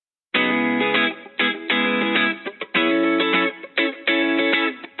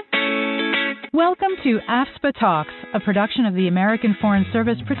Welcome to AFSPA Talks, a production of the American Foreign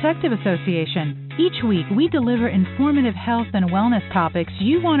Service Protective Association. Each week, we deliver informative health and wellness topics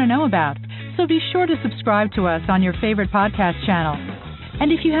you want to know about, so be sure to subscribe to us on your favorite podcast channel.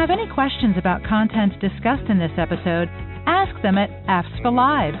 And if you have any questions about content discussed in this episode, ask them at AFSPA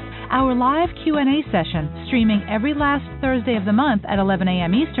Live, our live Q&A session, streaming every last Thursday of the month at 11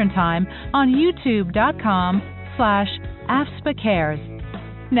 a.m. Eastern Time on youtube.com/AFSPAcares.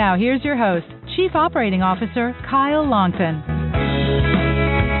 Now, here's your host, Chief Operating Officer Kyle Longton.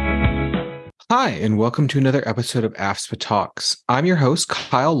 Hi, and welcome to another episode of AFSPA Talks. I'm your host,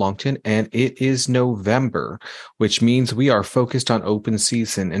 Kyle Longton, and it is November, which means we are focused on open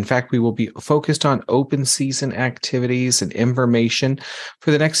season. In fact, we will be focused on open season activities and information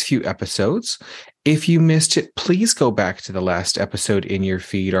for the next few episodes. If you missed it, please go back to the last episode in your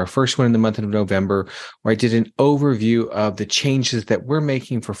feed, our first one in the month of November, where I did an overview of the changes that we're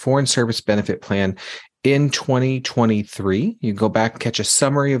making for Foreign Service Benefit Plan in 2023. You can go back and catch a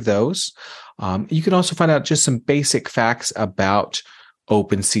summary of those. You can also find out just some basic facts about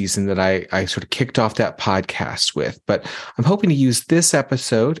open season that I sort of kicked off that podcast with. But I'm hoping to use this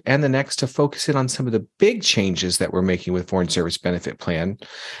episode and the next to focus in on some of the big changes that we're making with Foreign Service Benefit Plan.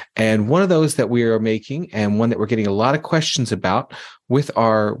 And one of those that we are making, and one that we're getting a lot of questions about with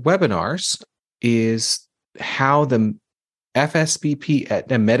our webinars, is how the FSBP at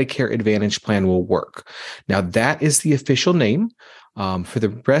the Medicare Advantage Plan will work. Now, that is the official name. For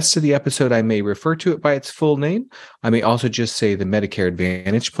the rest of the episode, I may refer to it by its full name. I may also just say the Medicare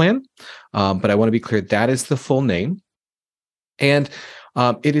Advantage Plan, but I want to be clear, that is the full name. And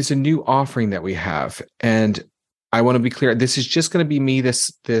it is a new offering that we have. And I want to be clear, this is just going to be me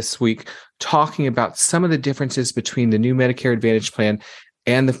this week talking about some of the differences between the new Medicare Advantage Plan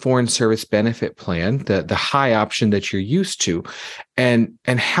and the Foreign Service Benefit Plan, the high option that you're used to, and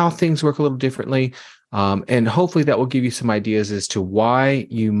how things work a little differently. And hopefully that will give you some ideas as to why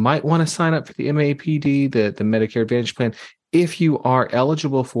you might want to sign up for the MAPD, the Medicare Advantage Plan, if you are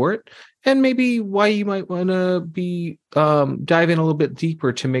eligible for it, and maybe why you might want to be dive in a little bit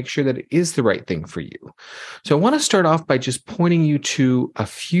deeper to make sure that it is the right thing for you. So I want to start off by just pointing you to a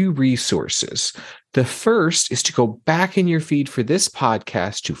few resources. The first is to go back in your feed for this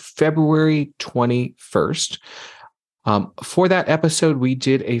podcast to February 21st. For that episode, we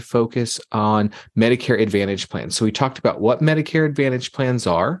did a focus on Medicare Advantage plans. So we talked about what Medicare Advantage plans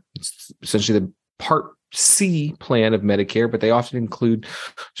are. It's essentially the Part C plan of Medicare, but they often include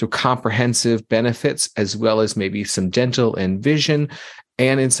comprehensive benefits as well as maybe some dental and vision.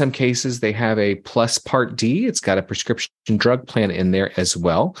 And in some cases, they have a plus Part D. It's got a prescription drug plan in there as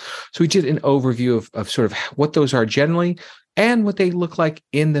well. So we did an overview of sort of what those are generally and what they look like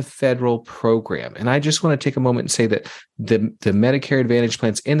in the federal program. And I just want to take a moment and say that the Medicare Advantage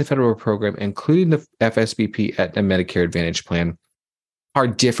plans in the federal program, including the FSBP at the Medicare Advantage plan, are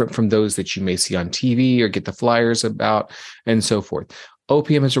different from those that you may see on TV or get the flyers about and so forth.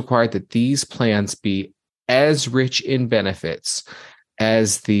 OPM has required that these plans be as rich in benefits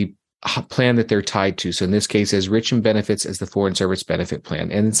as the plan that they're tied to. So in this case, as rich in benefits as the Foreign Service Benefit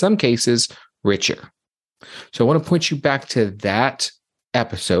Plan, and in some cases, richer. So I want to point you back to that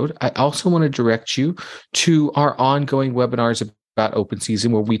episode. I also want to direct you to our ongoing webinars about open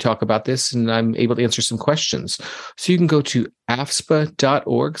season, where we talk about this and I'm able to answer some questions. So you can go to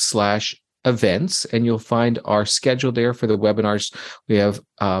afspa.org/events, and you'll find our schedule there for the webinars. We have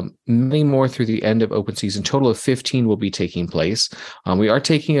many more through the end of open season. Total of 15 will be taking place. We are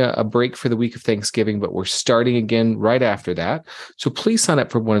taking a break for the week of Thanksgiving, but we're starting again right after that. So please sign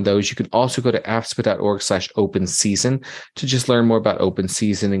up for one of those. You can also go to afspa.org/open season to just learn more about open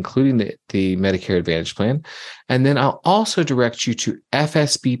season, including the Medicare Advantage Plan. And then I'll also direct you to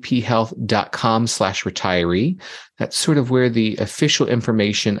fsbphealth.com/retiree. That's sort of where the official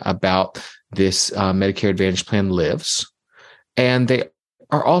information about this Medicare Advantage Plan lives. And they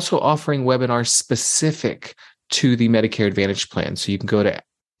are also offering webinars specific to the Medicare Advantage Plan. So you can go to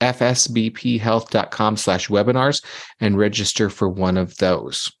fsbphealth.com/webinars and register for one of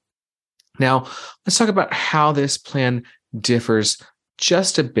those. Now, let's talk about how this plan differs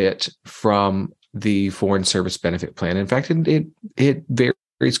just a bit from the Foreign Service Benefit Plan. In fact, it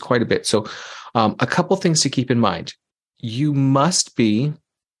varies quite a bit. So a couple things to keep in mind. You must be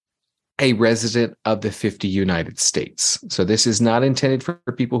a resident of the 50 United States. So this is not intended for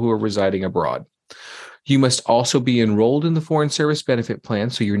people who are residing abroad. You must also be enrolled in the Foreign Service Benefit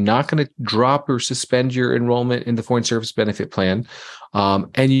Plan. So you're not going to drop or suspend your enrollment in the Foreign Service Benefit Plan.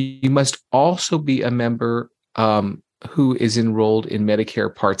 And you must also be a member who is enrolled in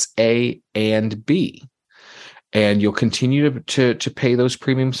Medicare Parts A and B. and you'll continue to pay those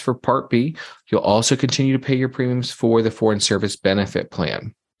premiums for Part B. You'll also continue to pay your premiums for the Foreign Service Benefit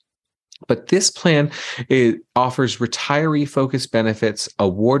Plan. But this plan, it offers retiree-focused benefits,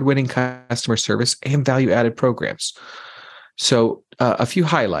 award-winning customer service, and value-added programs. So a few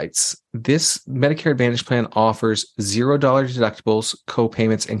highlights. This Medicare Advantage plan offers $0 deductibles,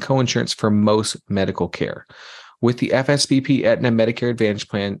 co-payments, and co-insurance for most medical care. With the FSBP Aetna Medicare Advantage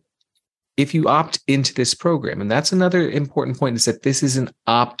plan, if you opt into this program, and that's another important point, is that this is an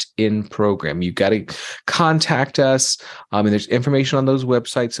opt-in program. You've got to contact us, and there's information on those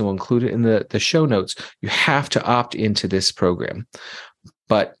websites, and we'll include it in the show notes. You have to opt into this program,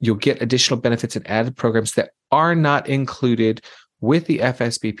 but you'll get additional benefits and added programs that are not included with the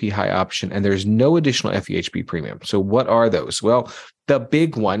FSBP high option, and there's no additional FEHB premium. So what are those? Well, the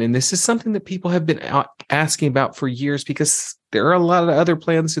big one, and this is something that people have been asking about for years, because there are a lot of other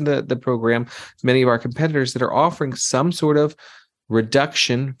plans in the program, many of our competitors, that are offering some sort of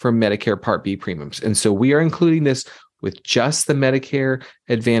reduction for Medicare Part B premiums. And so we are including this with just the Medicare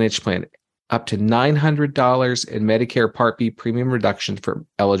Advantage plan, up to $900 in Medicare Part B premium reduction for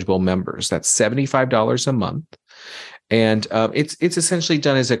eligible members. That's $75 a month. And it's essentially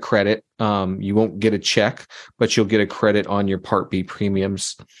done as a credit. You won't get a check, but you'll get a credit on your Part B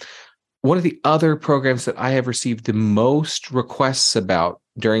premiums. One of the other programs that I have received the most requests about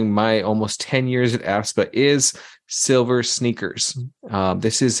during my almost 10 years at AFSPA is Silver Sneakers.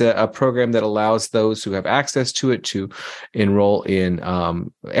 This is a program that allows those who have access to it to enroll in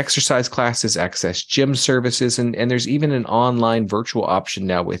exercise classes, access gym services, and there's even an online virtual option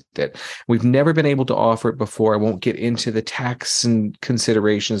now with it. We've never been able to offer it before. I won't get into the tax and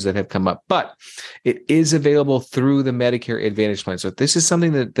considerations that have come up, but it is available through the Medicare Advantage plan. So if this is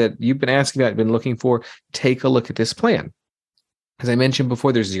something that you've been asking about, been looking for, take a look at this plan. As I mentioned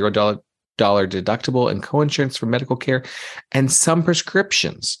before, there's $0 deductible and co-insurance for medical care, and some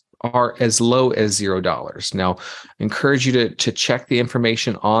prescriptions are as low as $0. Now, I encourage you to check the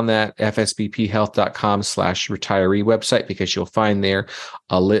information on that fsbphealth.com/retiree website, because you'll find there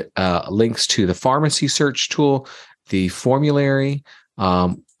links to the pharmacy search tool, the formulary,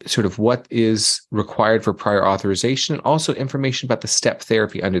 sort of what is required for prior authorization, and also information about the step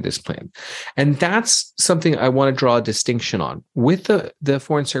therapy under this plan. And that's something I want to draw a distinction on. With the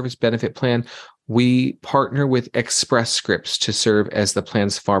Foreign Service Benefit Plan, we partner with Express Scripts to serve as the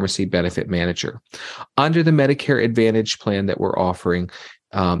plan's pharmacy benefit manager. Under the Medicare Advantage plan that we're offering,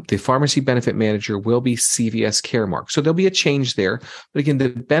 the pharmacy benefit manager will be CVS Caremark. So there'll be a change there. But again, the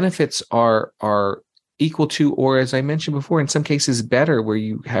benefits are equal to, or as I mentioned before, in some cases better, where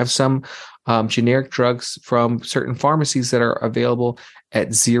you have some generic drugs from certain pharmacies that are available at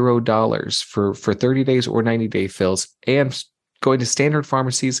 $0 for 30 days or 90-day fills, and going to standard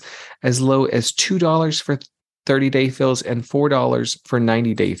pharmacies as low as $2 for 30-day fills and $4 for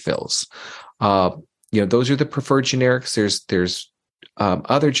 90-day fills. Those are the preferred generics. There's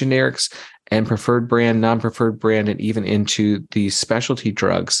other generics and preferred brand, non-preferred brand, and even into the specialty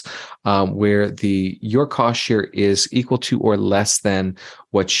drugs, where your cost share is equal to or less than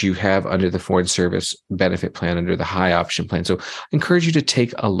what you have under the Foreign Service Benefit Plan, under the high option plan. So I encourage you to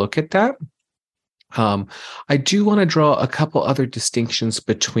take a look at that. I do want to draw a couple other distinctions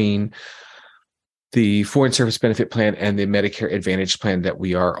between the Foreign Service Benefit Plan and the Medicare Advantage plan that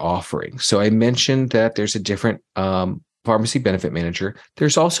we are offering. So I mentioned that there's a different pharmacy benefit manager.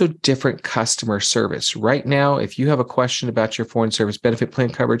 There's also different customer service. Right now, if you have a question about your Foreign Service Benefit Plan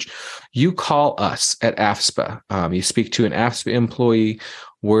coverage, you call us at AFSPA. You speak to an AFSPA employee.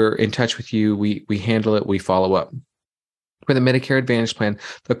 We're in touch with you. We handle it. We follow up. For the Medicare Advantage plan,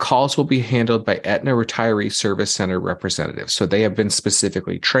 the calls will be handled by Aetna Retiree Service Center representatives. So they have been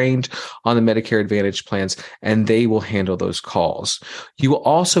specifically trained on the Medicare Advantage plans, and they will handle those calls. You will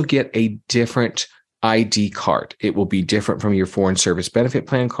also get a different ID card. It will be different from your Foreign Service Benefit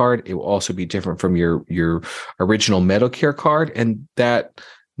Plan card. It will also be different from your original Medicare card. And that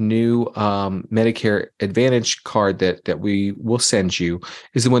new Medicare Advantage card that we will send you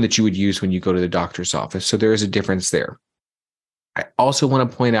is the one that you would use when you go to the doctor's office. So there is a difference there. I also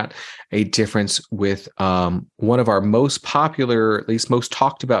want to point out a difference with one of our most popular, at least most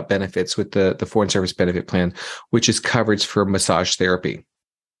talked about benefits with the Foreign Service Benefit Plan, which is coverage for massage therapy.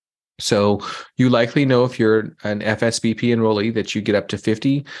 So you likely know, if you're an FSBP enrollee, that you get up to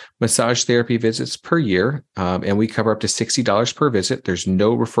 50 massage therapy visits per year, and we cover up to $60 per visit. There's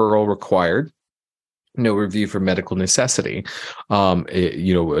no referral required, no review for medical necessity,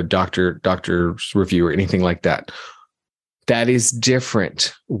 a doctor's review or anything like that. That is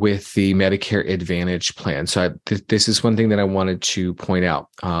different with the Medicare Advantage plan. So this is one thing that I wanted to point out.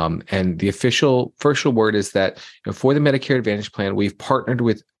 And the official word is that for the Medicare Advantage plan, we've partnered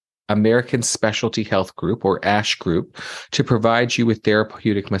with American Specialty Health Group, or ASH Group, to provide you with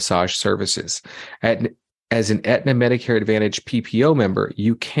therapeutic massage services. As an Aetna Medicare Advantage PPO member,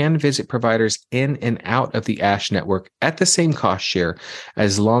 you can visit providers in and out of the ASH network at the same cost share,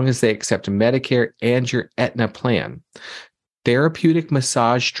 as long as they accept Medicare and your Aetna plan. Therapeutic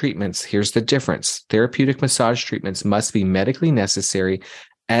massage treatments, here's the difference. Therapeutic massage treatments must be medically necessary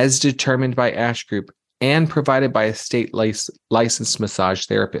as determined by ASH Group and provided by a state licensed massage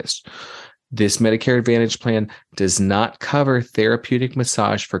therapist. This Medicare Advantage plan does not cover therapeutic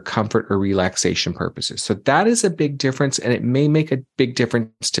massage for comfort or relaxation purposes. So that is a big difference, and it may make a big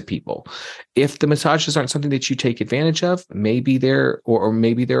difference to people. If the massages aren't something that you take advantage of, maybe there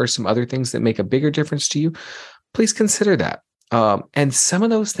are some other things that make a bigger difference to you. Please consider that. And some of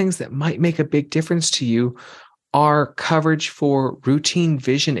those things that might make a big difference to you are coverage for routine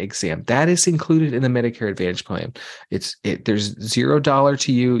vision exam. That is included in the Medicare Advantage plan. There's $0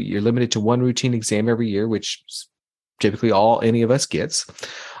 to you. You're limited to one routine exam every year, which typically any of us gets.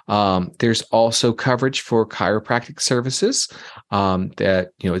 There's also coverage for chiropractic services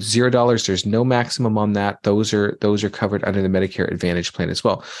that, it's $0. There's no maximum on that. Those are covered under the Medicare Advantage plan as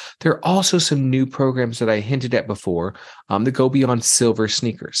well. There are also some new programs that I hinted at before that go beyond silver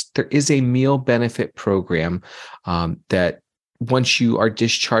sneakers. There is a meal benefit program that once you are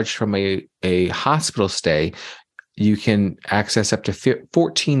discharged from a hospital stay, you can access up to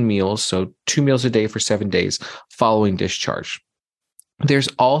 14 meals, so 2 meals a day for 7 days following discharge. There's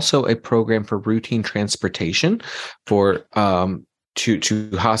also a program for routine transportation for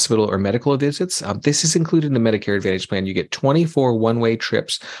to hospital or medical visits. This is included in the Medicare Advantage plan. You get 24 one-way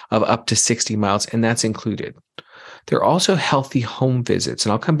trips of up to 60 miles, and that's included. There are also healthy home visits,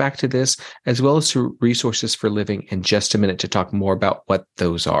 and I'll come back to this, as well as to resources for living in just a minute to talk more about what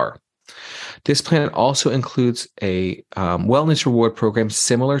those are. This plan also includes a wellness reward program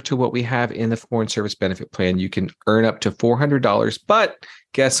similar to what we have in the Foreign Service Benefit Plan. You can earn up to $400, but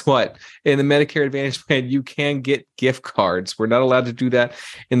guess what? In the Medicare Advantage plan, you can get gift cards. We're not allowed to do that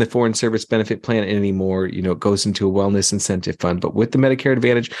in the Foreign Service Benefit Plan anymore. It goes into a wellness incentive fund. But with the Medicare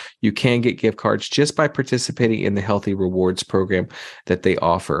Advantage, you can get gift cards just by participating in the Healthy Rewards program that they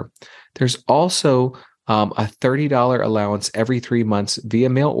offer. There's also a $30 allowance every 3 months via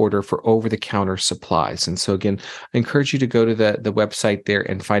mail order for over-the-counter supplies. And so again, I encourage you to go to the website there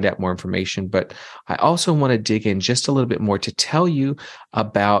and find out more information. But I also want to dig in just a little bit more to tell you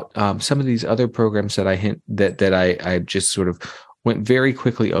about some of these other programs that I just sort of went very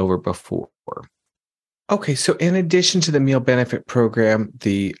quickly over before. Okay, so in addition to the meal benefit program,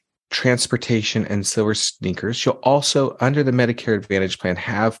 the transportation and silver sneakers, you'll also, under the Medicare Advantage plan,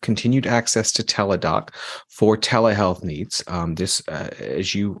 have continued access to Teladoc for telehealth needs. This,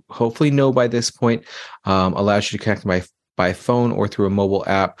 as you hopefully know by this point, allows you to connect by phone or through a mobile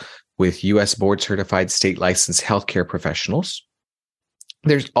app with U.S. board-certified state licensed healthcare professionals.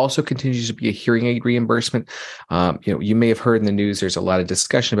 There's also continues to be a hearing aid reimbursement. You may have heard in the news, there's a lot of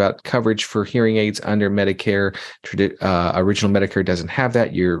discussion about coverage for hearing aids under Medicare. Original Medicare doesn't have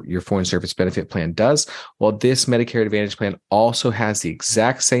that. Your Foreign Service Benefit Plan does. Well, this Medicare Advantage plan also has the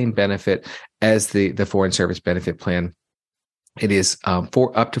exact same benefit as the Foreign Service Benefit Plan. It is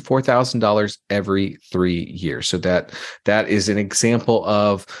for up to $4,000 every 3 years. So that is an example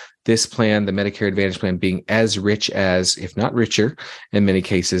of this plan, the Medicare Advantage plan, being as rich as, if not richer, in many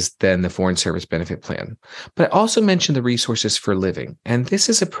cases, than the Foreign Service Benefit Plan. But I also mentioned the Resources for Living. And this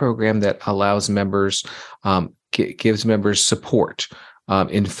is a program that allows members, gives members support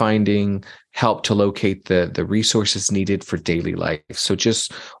in finding help to locate the resources needed for daily life. So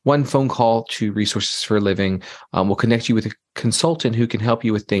just one phone call to Resources for Living will connect you with a consultant who can help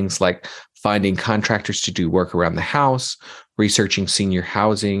you with things like finding contractors to do work around the house, researching senior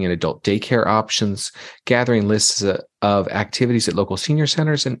housing and adult daycare options, gathering lists of activities at local senior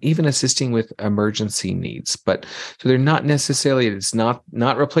centers, and even assisting with emergency needs. But so they're not necessarily, it's not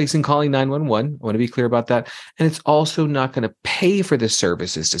replacing calling 911. I want to be clear about that. And it's also not going to pay for the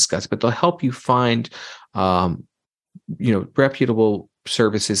services discussed, but they'll help you find, reputable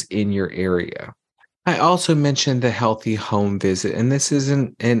services in your area. I also mentioned the Healthy Home Visit, and this is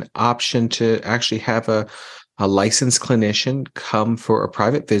an option to actually have a licensed clinician come for a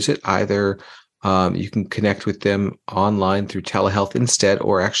private visit. Either you can connect with them online through telehealth instead,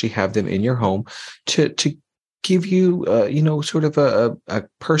 or actually have them in your home to give you, sort of a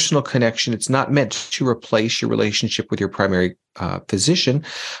personal connection. It's not meant to replace your relationship with your primary physician,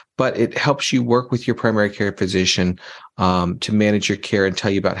 but it helps you work with your primary care physician to manage your care and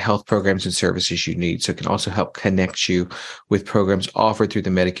tell you about health programs and services you need. So it can also help connect you with programs offered through the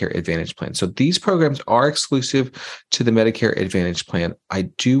Medicare Advantage plan. So these programs are exclusive to the Medicare Advantage plan. I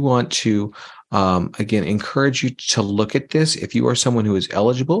do want to, again, encourage you to look at this if you are someone who is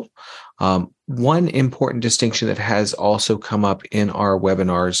eligible. One important distinction that has also come up in our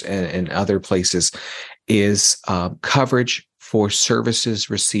webinars and other places is coverage for services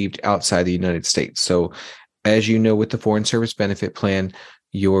received outside the United States. So as you know, with the Foreign Service Benefit Plan,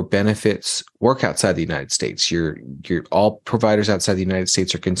 your benefits work outside the United States. Your all providers outside the United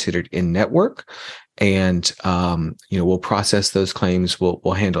States are considered in network, and we'll process those claims. We'll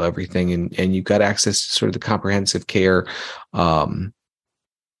handle everything, and you've got access to sort of the comprehensive care,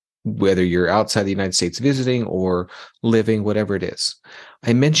 whether you're outside the United States visiting or living, whatever it is.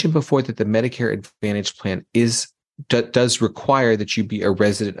 I mentioned before that the Medicare Advantage plan does require that you be a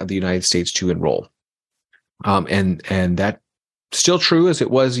resident of the United States to enroll. And that's still true as it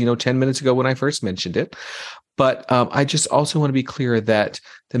was, 10 minutes ago when I first mentioned it. But I just also want to be clear that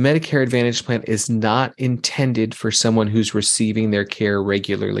the Medicare Advantage plan is not intended for someone who's receiving their care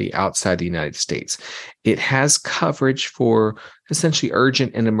regularly outside the United States. It has coverage for essentially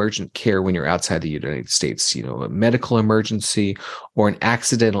urgent and emergent care when you're outside the United States, a medical emergency or an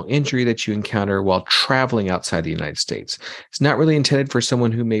accidental injury that you encounter while traveling outside the United States. It's not really intended for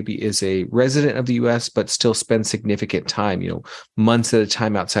someone who maybe is a resident of the U.S. but still spends significant time, months at a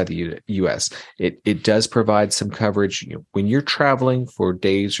time outside the U.S. It does provide some coverage, when you're traveling for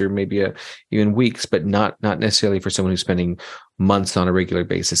days or maybe even weeks, but not necessarily for someone who's spending months on a regular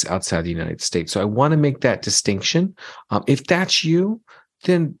basis outside the United States. So I want to make that distinction. If that's you,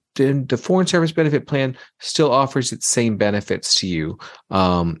 then the Foreign Service Benefit Plan still offers its same benefits to you.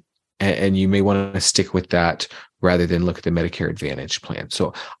 And you may want to stick with that rather than look at the Medicare Advantage plan.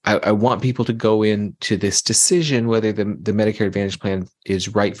 So I want people to go into this decision, whether the Medicare Advantage plan is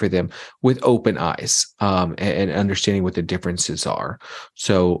right for them, with open eyes and understanding what the differences are.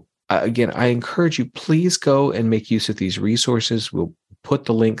 So again, I encourage you, please go and make use of these resources. We'll put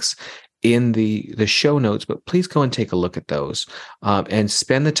the links in the show notes, but please go and take a look at those and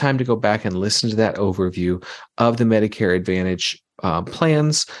spend the time to go back and listen to that overview of the Medicare Advantage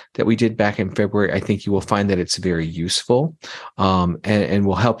plans that we did back in February. I think you will find that it's very useful and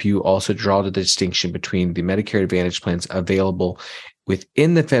will help you also draw the distinction between the Medicare Advantage plans available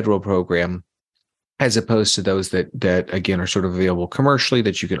within the federal program as opposed to those that again are sort of available commercially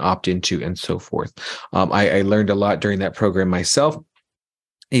that you can opt into and so forth. I learned a lot during that program myself,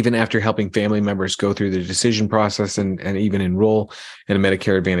 even after helping family members go through the decision process and even enroll in a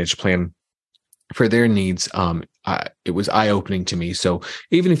Medicare Advantage plan for their needs. It was eye-opening to me. So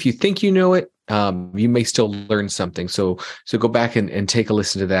even if you think you know it, you may still learn something. So go back and take a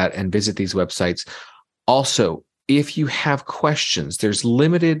listen to that and visit these websites. Also, if you have questions, we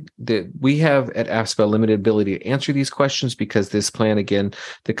have at AFSPA limited ability to answer these questions because this plan, again,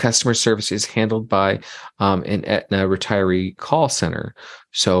 the customer service is handled by an Aetna retiree call center.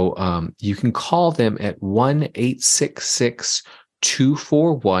 So you can call them at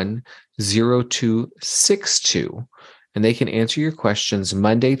 1-866-241-0262, and they can answer your questions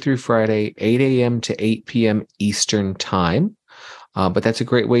Monday through Friday, 8 a.m. to 8 p.m. Eastern time. But that's a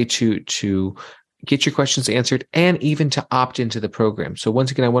great way to get your questions answered and even to opt into the program. So once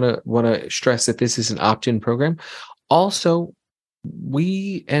again, I want to stress that this is an opt-in program. Also,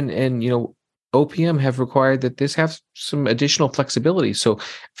 we and OPM have required that this have some additional flexibility. So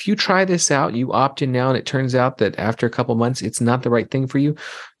if you try this out, you opt in now, and it turns out that after a couple months, it's not the right thing for you,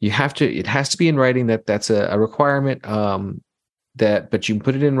 it has to be in writing that's a requirement. But you can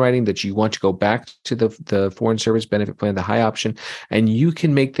put it in writing that you want to go back to the Foreign Service Benefit Plan, the high option, and you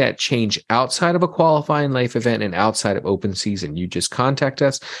can make that change outside of a qualifying life event and outside of open season. You just contact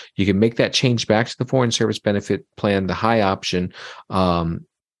us. You can make that change back to the Foreign Service Benefit Plan, the high option,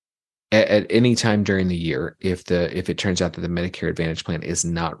 at any time during the year if it turns out that the Medicare Advantage plan is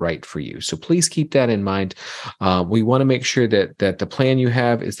not right for you. So please keep that in mind. We want to make sure that the plan you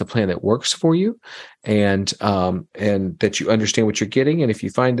have is the plan that works for you, and that you understand what you're getting. And if you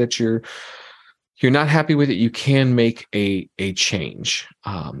find that you're not happy with it, you can make a change.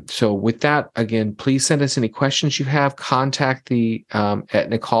 So with that, again, please send us any questions you have. Contact the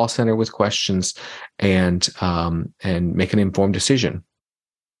Aetna call center with questions and make an informed decision.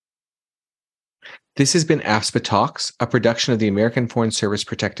 This has been AFSPA Talks, a production of the American Foreign Service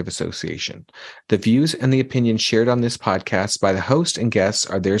Protective Association. The views and the opinions shared on this podcast by the host and guests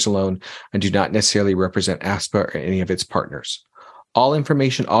are theirs alone and do not necessarily represent AFSPA or any of its partners. All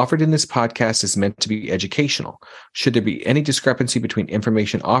information offered in this podcast is meant to be educational. Should there be any discrepancy between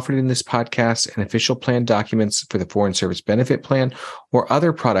information offered in this podcast and official plan documents for the Foreign Service Benefit Plan or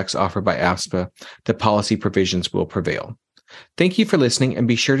other products offered by AFSPA, the policy provisions will prevail. Thank you for listening, and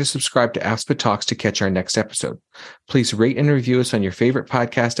be sure to subscribe to AFSPA Talks to catch our next episode. Please rate and review us on your favorite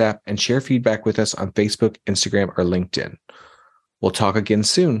podcast app and share feedback with us on Facebook, Instagram, or LinkedIn. We'll talk again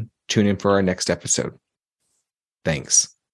soon. Tune in for our next episode. Thanks.